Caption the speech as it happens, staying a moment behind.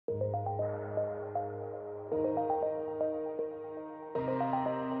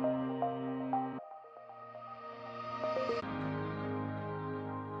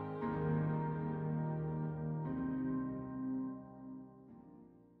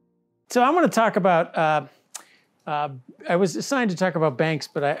So I want to talk about, I was assigned to talk about banks,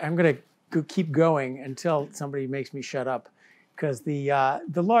 but I'm going to keep going until somebody makes me shut up, because the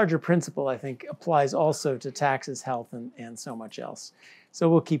larger principle, I think, applies also to taxes, health, and so much else. So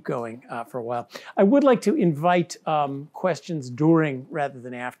we'll keep going for a while. I would like to invite questions during rather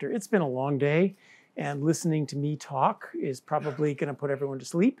than after. It's been a long day, and listening to me talk is probably going to put everyone to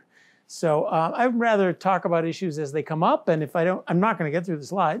sleep. So I'd rather talk about issues as they come up, and if I don't, I'm not going to get through the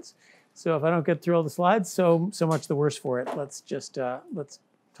slides. So if I don't get through all the slides, so much the worse for it. Let's just let's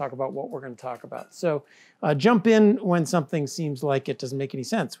talk about what we're going to talk about. So jump in when something seems like it doesn't make any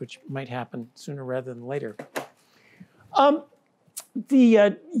sense, which might happen sooner rather than later.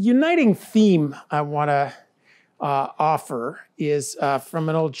 The uniting theme I want to offer is from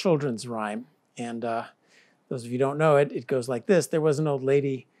an old children's rhyme. And those of you who don't know it, it goes like this. There was an old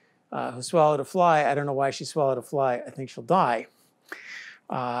lady who swallowed a fly. I don't know why she swallowed a fly. I think she'll die.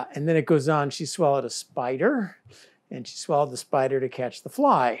 And then it goes on, she swallowed a spider, and she swallowed the spider to catch the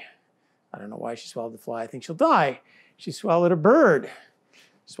fly. I don't know why she swallowed the fly. I think she'll die. She swallowed a bird.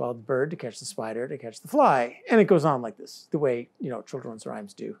 Swallowed the bird to catch the spider to catch the fly. And it goes on like this, the way, children's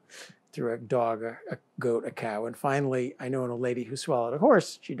rhymes do, through a dog, a goat, a cow. And finally, I know an old lady who swallowed a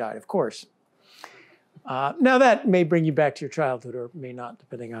horse. She died, of course. Now that may bring you back to your childhood, or may not,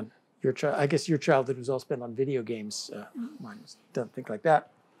 depending on your child. I guess your childhood was all spent on video games. Mine doesn't think like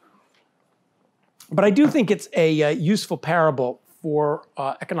that. But I do think it's a useful parable for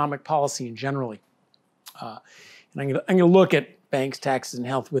economic policy in generally. And I'm going to look at banks, taxes, and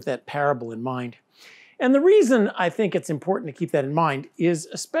health with that parable in mind. And the reason I think it's important to keep that in mind is,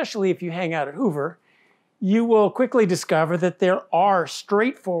 especially if you hang out at Hoover, you will quickly discover that there are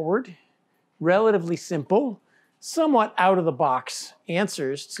straightforward, relatively simple, somewhat out-of-the-box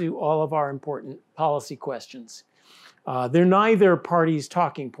answers to all of our important policy questions. They're neither parties'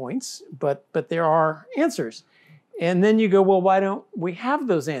 talking points, but there are answers. And then you go, well, why don't we have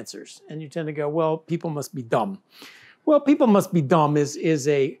those answers? And you tend to go, well, people must be dumb. Well, people must be dumb is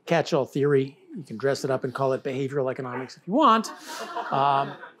a catch-all theory. You can dress it up and call it behavioral economics if you want.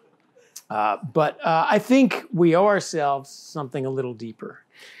 But I think we owe ourselves something a little deeper.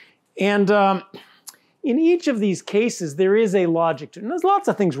 And in each of these cases, there is a logic to it. And there's lots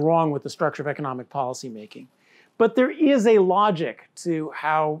of things wrong with the structure of economic policy making. But there is a logic to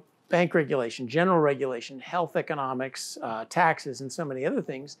how bank regulation, general regulation, health economics, taxes, and so many other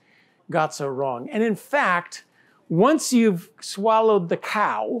things got so wrong. And in fact, once you've swallowed the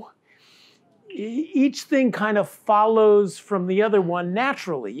cow, each thing kind of follows from the other one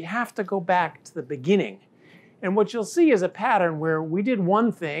naturally. You have to go back to the beginning. And what you'll see is a pattern where we did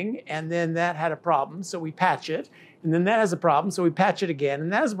one thing, and then that had a problem, so we patch it. And then that has a problem, so we patch it again.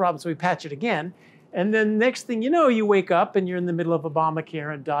 And that has a problem, so we patch it again. And then next thing you know, you wake up and you're in the middle of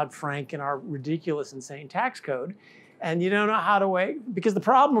Obamacare and Dodd-Frank and our ridiculous, insane tax code. And you don't know how to wait. Because the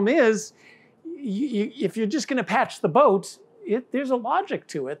problem is, if you're just going to patch the boat, there's a logic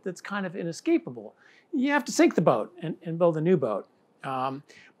to it that's kind of inescapable. You have to sink the boat and build a new boat.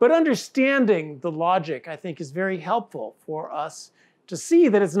 But understanding the logic, I think, is very helpful for us to see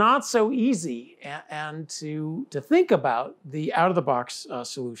that it's not so easy and to think about the out-of-the-box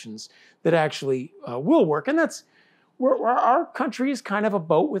solutions that actually will work. And that's where our country is kind of a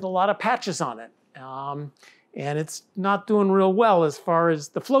boat with a lot of patches on it. And it's not doing real well as far as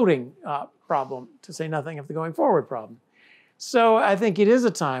the floating problem, to say nothing of the going forward problem. So I think it is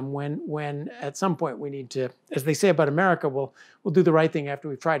a time when at some point we need to, as they say about America, we'll do the right thing after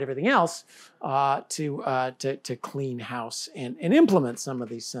we've tried everything else, to clean house and implement some of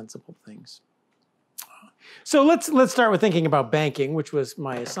these sensible things. So let's start with thinking about banking, which was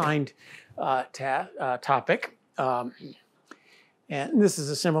my assigned topic. And this is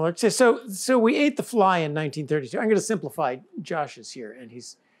a similar. So we ate the fly in 1932. I'm going to simplify. Josh is here, and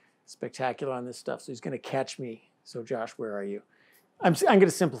he's spectacular on this stuff, so he's going to catch me. So Josh, where are you? I'm going to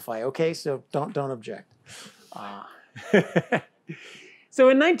simplify, okay? So don't object. So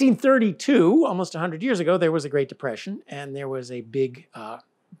in 1932, almost 100 years ago, there was a Great Depression, and there was a big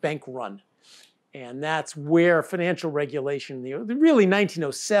bank run. And that's where financial regulation, really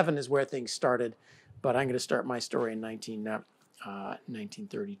 1907 is where things started, but I'm going to start my story in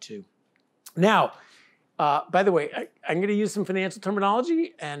 1932. Now, by the way, I'm going to use some financial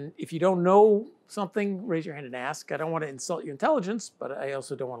terminology, and if you don't know something, raise your hand and ask. I don't want to insult your intelligence, but I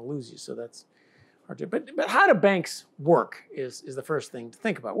also don't want to lose you, so that's hard to. But how do banks work is the first thing to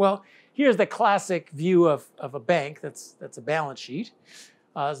think about. Well, here's the classic view of a bank. That's a balance sheet.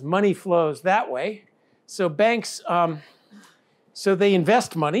 As money flows that way. So banks, so they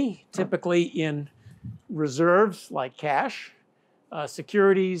invest money, typically in reserves like cash.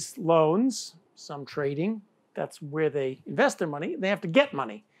 securities, loans, some trading. That's where they invest their money. They have to get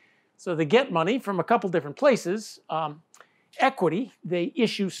money. So they get money from a couple different places. Equity, they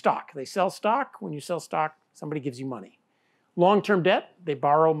issue stock. They sell stock. When you sell stock, somebody gives you money. Long-term debt, they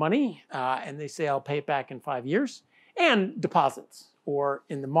borrow money and they say, I'll pay it back in 5 years. And deposits, or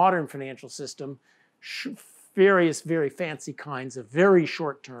in the modern financial system, various very fancy kinds of very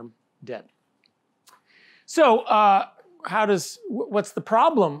short-term debt. So what's the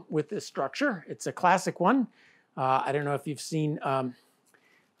problem with this structure? It's a classic one. I don't know if you've seen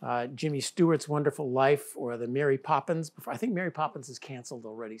Jimmy Stewart's Wonderful Life or the Mary Poppins. I think Mary Poppins is canceled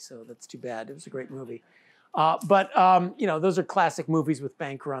already, so that's too bad. It was a great movie. You know, those are classic movies with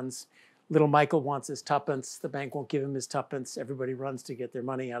bank runs. Little Michael wants his tuppence. The bank won't give him his tuppence. Everybody runs to get their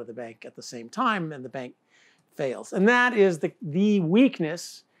money out of the bank at the same time, and the bank fails. And that is the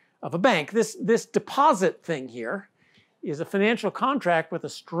weakness of a bank. This deposit thing here is a financial contract with a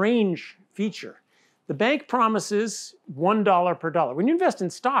strange feature. The bank promises $1 per dollar. When you invest in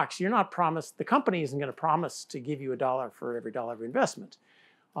stocks, you're not promised, the company isn't going to promise to give you $1 for every dollar of investment.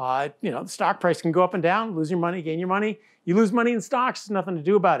 You know, the stock price can go up and down, lose your money, gain your money. You lose money in stocks, nothing to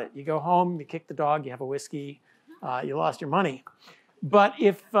do about it. You go home, you kick the dog, you have a whiskey, you lost your money. But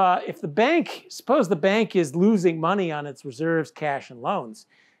if the bank, suppose the bank is losing money on its reserves, cash, and loans,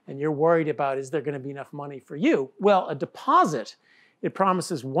 and you're worried about, is there going to be enough money for you? Well, a deposit, it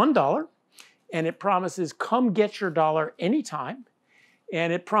promises $1, and it promises come get your dollar anytime,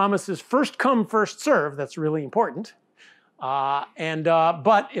 and it promises first come, first serve. That's really important. But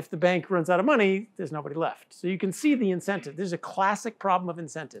if the bank runs out of money, there's nobody left. So you can see the incentive. There's a classic problem of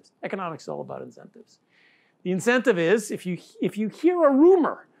incentives. Economics is all about incentives. The incentive is if you hear a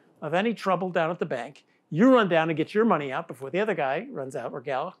rumor of any trouble down at the bank, you run down and get your money out before the other guy runs out, or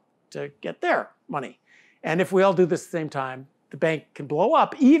gal, to get their money. And if we all do this at the same time, the bank can blow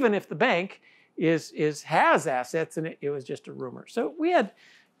up, even if the bank has assets and it was just a rumor. So we had,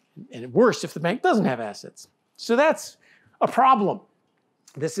 and worse if the bank doesn't have assets. So that's a problem.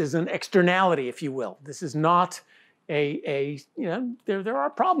 This is an externality, if you will. This is not you know, there are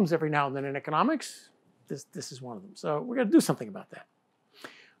problems every now and then in economics. This is one of them. So we're going to do something about that.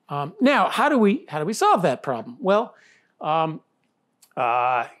 Now, how do we solve that problem? Well, in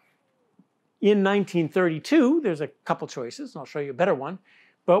 1932, there's a couple choices, and I'll show you a better one,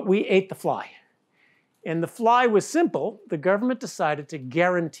 but we ate the fly. And the fly was simple. The government decided to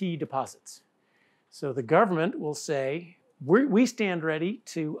guarantee deposits. So the government will say, we stand ready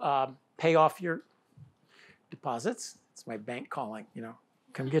to pay off your deposits. It's my bank calling, you know,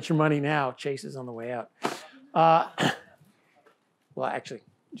 come get your money now. Chase is on the way out. Well, actually,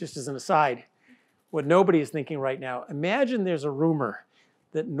 just as an aside, what nobody is thinking right now, imagine there's a rumor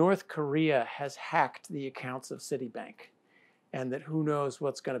that North Korea has hacked the accounts of Citibank and that who knows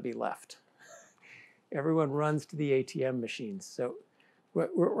what's going to be left. Everyone runs to the ATM machines. So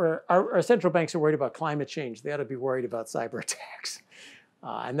our central banks are worried about climate change. They ought to be worried about cyber attacks.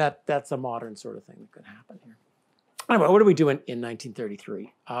 And that's a modern sort of thing that could happen here. Anyway, what do we do in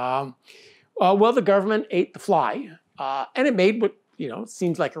 1933? Well, the government ate the fly, and it made what, you know,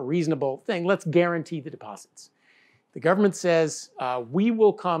 seems like a reasonable thing. Let's guarantee the deposits. The government says, we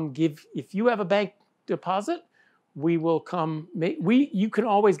will come give, if you have a bank deposit, we will come, you can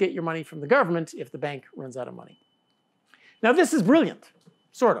always get your money from the government if the bank runs out of money. Now, this is brilliant,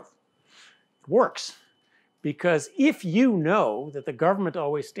 sort of. It works, because if you know that the government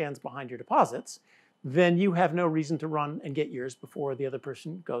always stands behind your deposits, then you have no reason to run and get yours before the other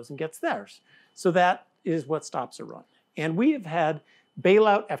person goes and gets theirs. So that is what stops a run. And we have had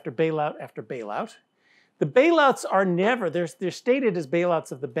bailout after bailout after bailout. The bailouts are never, they're stated as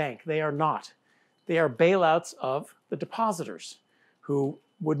bailouts of the bank. They are not. They are bailouts of the depositors who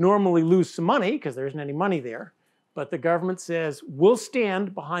would normally lose some money because there isn't any money there. But the government says, we'll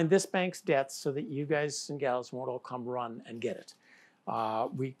stand behind this bank's debts so that you guys and gals won't all come run and get it.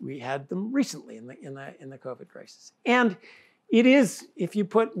 We had them recently in the COVID crisis. And it is, if you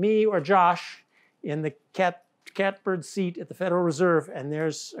put me or Josh in the catbird seat at the Federal Reserve and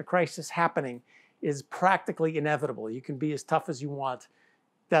there's a crisis happening, is practically inevitable. You can be as tough as you want.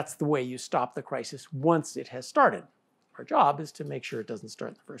 That's the way you stop the crisis once it has started. Our job is to make sure it doesn't start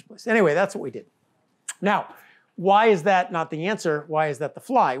in the first place. Anyway, that's what we did. Now, why is that not the answer? Why is that the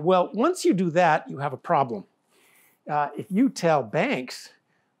fly? Well, once you do that, you have a problem. If you tell banks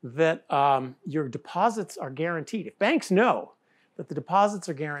that your deposits are guaranteed, if banks know that the deposits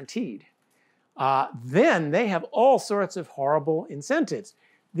are guaranteed, then they have all sorts of horrible incentives.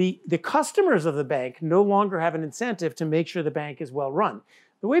 The customers of the bank no longer have an incentive to make sure the bank is well run.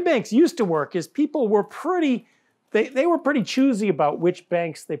 The way banks used to work is people were pretty they were pretty choosy about which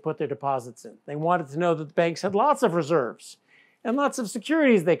banks they put their deposits in. They wanted to know that the banks had lots of reserves and lots of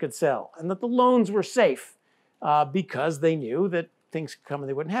securities they could sell, and that the loans were safe because they knew that things could come and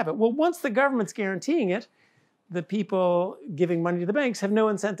they wouldn't have it. Well, once the government's guaranteeing it, the people giving money to the banks have no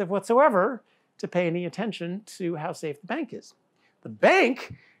incentive whatsoever to pay any attention to how safe the bank is. The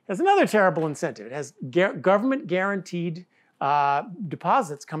bank has another terrible incentive. It has government guaranteed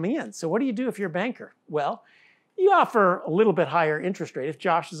deposits coming in. So what do you do if you're a banker? Well, you offer a little bit higher interest rate. If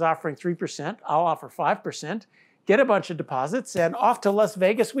Josh is offering 3%, I'll offer 5%, get a bunch of deposits, and off to Las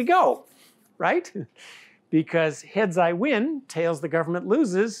Vegas we go, right? Because heads I win, tails the government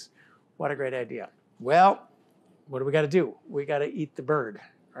loses. What a great idea. Well, what do we got to do? We got to eat the bird.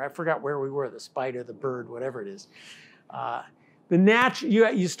 Or I forgot where we were, the spider, the bird, whatever it is.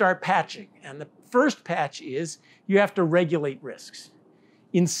 You start patching. And the first patch is you have to regulate risks.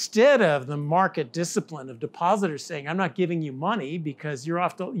 Instead of the market discipline of depositors saying, I'm not giving you money because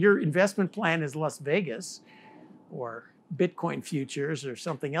your investment plan is Las Vegas or Bitcoin futures or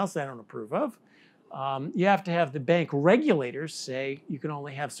something else I don't approve of, you have to have the bank regulators say you can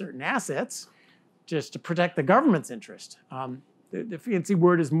only have certain assets just to protect the government's interest. The fancy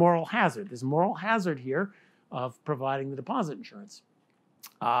word is moral hazard. There's moral hazard here of providing the deposit insurance.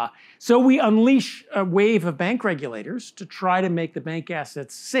 So we unleash a wave of bank regulators to try to make the bank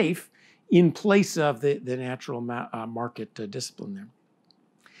assets safe in place of the natural market discipline there.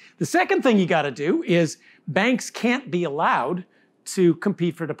 The second thing you got to do is banks can't be allowed to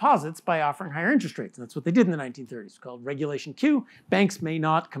compete for deposits by offering higher interest rates. And that's what they did in the 1930s. It's called Regulation Q. Banks may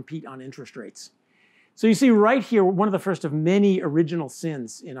not compete on interest rates. So you see right here, one of the first of many original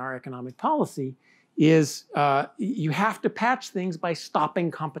sins in our economic policy is you have to patch things by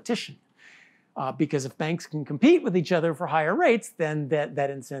stopping competition. Because if banks can compete with each other for higher rates, then that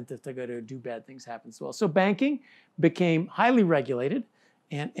incentive to go to do bad things happens as well. So banking became highly regulated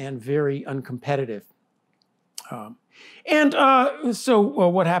and very uncompetitive. So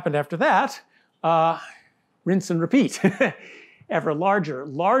what happened after that? Rinse and repeat. Ever larger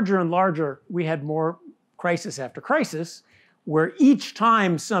and larger, we had more crisis after crisis, where each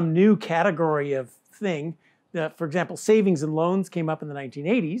time some new category of thing, for example, savings and loans came up in the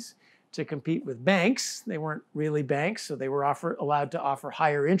 1980s to compete with banks. They weren't really banks, so they were allowed to offer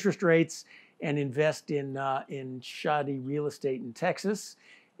higher interest rates and invest in shoddy real estate in Texas.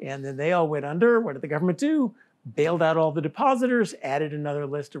 And then they all went under. What did the government do? Bailed out all the depositors, added another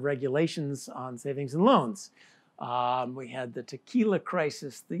list of regulations on savings and loans. We had the tequila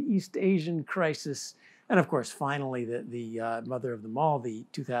crisis, the East Asian crisis, and of course, finally, the mother of them all, the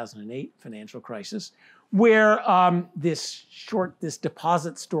 2008 financial crisis, where this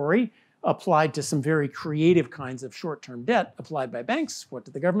deposit story applied to some very creative kinds of short-term debt applied by banks. What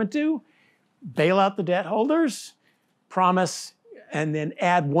did the government do? Bail out the debt holders, promise, and then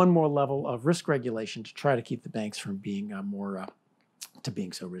add one more level of risk regulation to try to keep the banks from being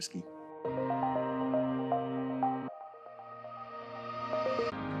being so risky.